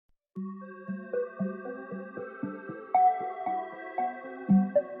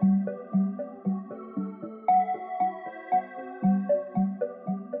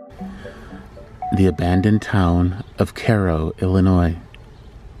The abandoned town of Cairo, Illinois,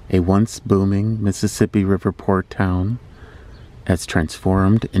 a once booming Mississippi River port town, has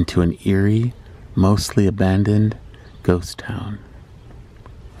transformed into an eerie, mostly abandoned ghost town.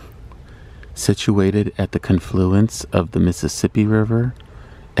 Situated at the confluence of the Mississippi River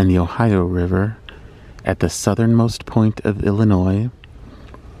and the Ohio River, at the southernmost point of Illinois,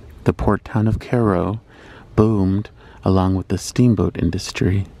 the port town of Cairo boomed along with the steamboat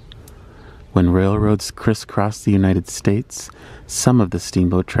industry. When railroads crisscrossed the United States, some of the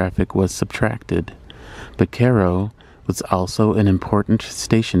steamboat traffic was subtracted, but Cairo was also an important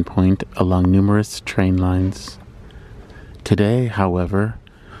station point along numerous train lines. Today, however,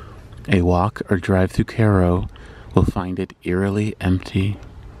 a walk or drive through Cairo will find it eerily empty.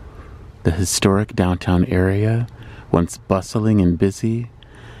 The historic downtown area, once bustling and busy,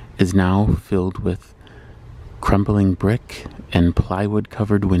 is now filled with crumbling brick and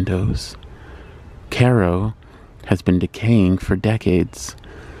plywood-covered windows. Cairo has been decaying for decades,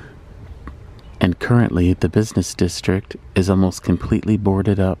 and currently the business district is almost completely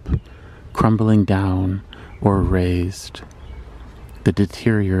boarded up, crumbling down or razed. The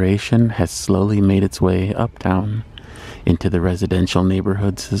deterioration has slowly made its way uptown into the residential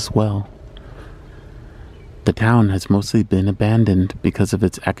neighborhoods as well. The town has mostly been abandoned because of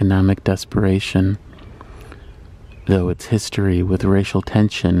its economic desperation, though its history with racial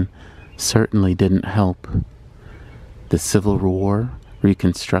tension certainly didn't help. The Civil War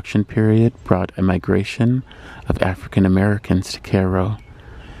Reconstruction period brought a migration of African Americans to Cairo.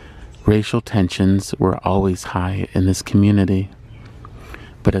 Racial tensions were always high in this community,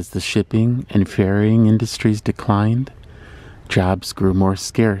 but as the shipping and ferrying industries declined, jobs grew more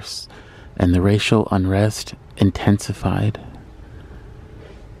scarce and the racial unrest intensified.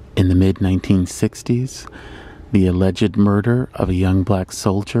 In the mid-1960s, the alleged murder of a young black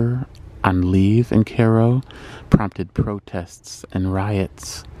soldier on leave in Cairo prompted protests and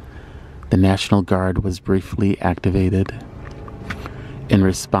riots. The National Guard was briefly activated. In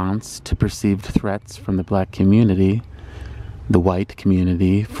response to perceived threats from the black community, the white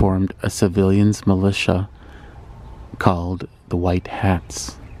community formed a civilians militia called the White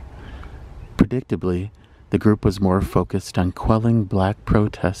Hats. Predictably, the group was more focused on quelling black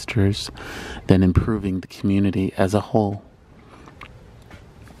protesters than improving the community as a whole.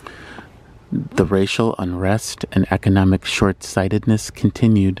 The racial unrest and economic short-sightedness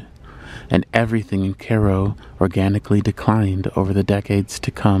continued, and everything in Cairo organically declined over the decades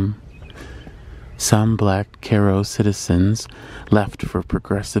to come. Some black Cairo citizens left for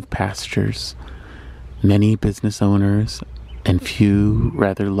progressive pastures. Many business owners and few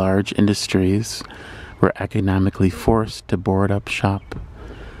rather large industries were economically forced to board up shop.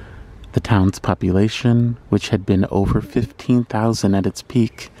 The town's population, which had been over 15,000 at its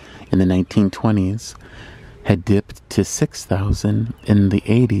peak in the 1920s, had dipped to 6,000 in the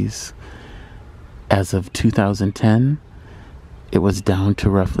 80s. As of 2010, it was down to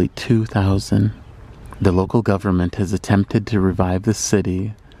roughly 2,000. The local government has attempted to revive the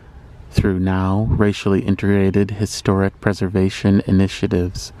city through now racially integrated historic preservation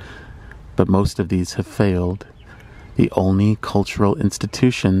initiatives, but most of these have failed. The only cultural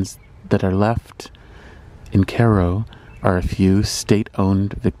institutions that are left in Cairo are a few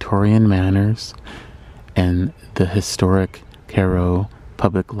state-owned Victorian manors and the historic Cairo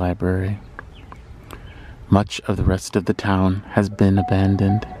Public Library. Much of the rest of the town has been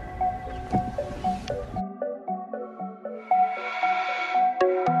abandoned.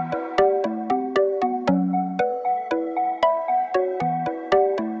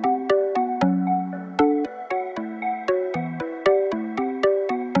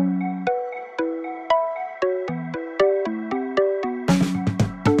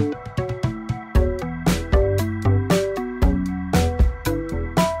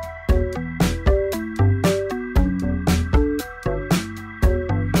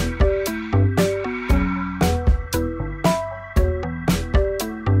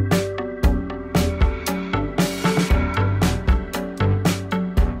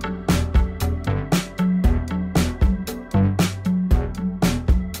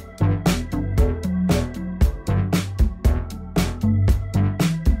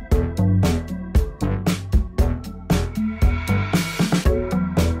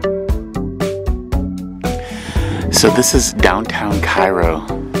 So this is downtown Cairo,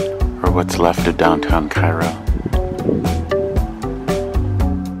 or what's left of downtown Cairo.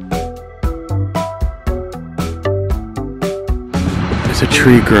 There's There's a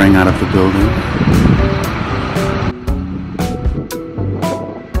tree growing out of the building.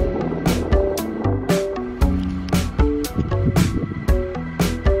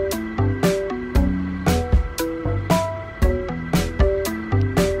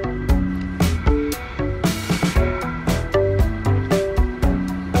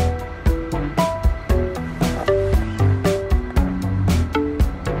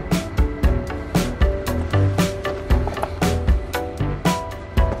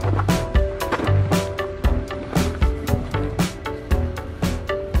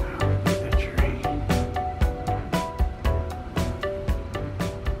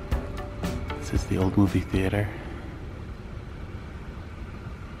 This is the old movie theater.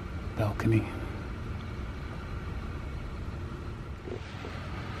 Balcony.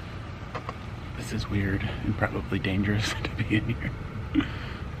 This is weird and probably dangerous to be in here.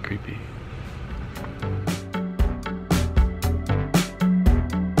 Creepy.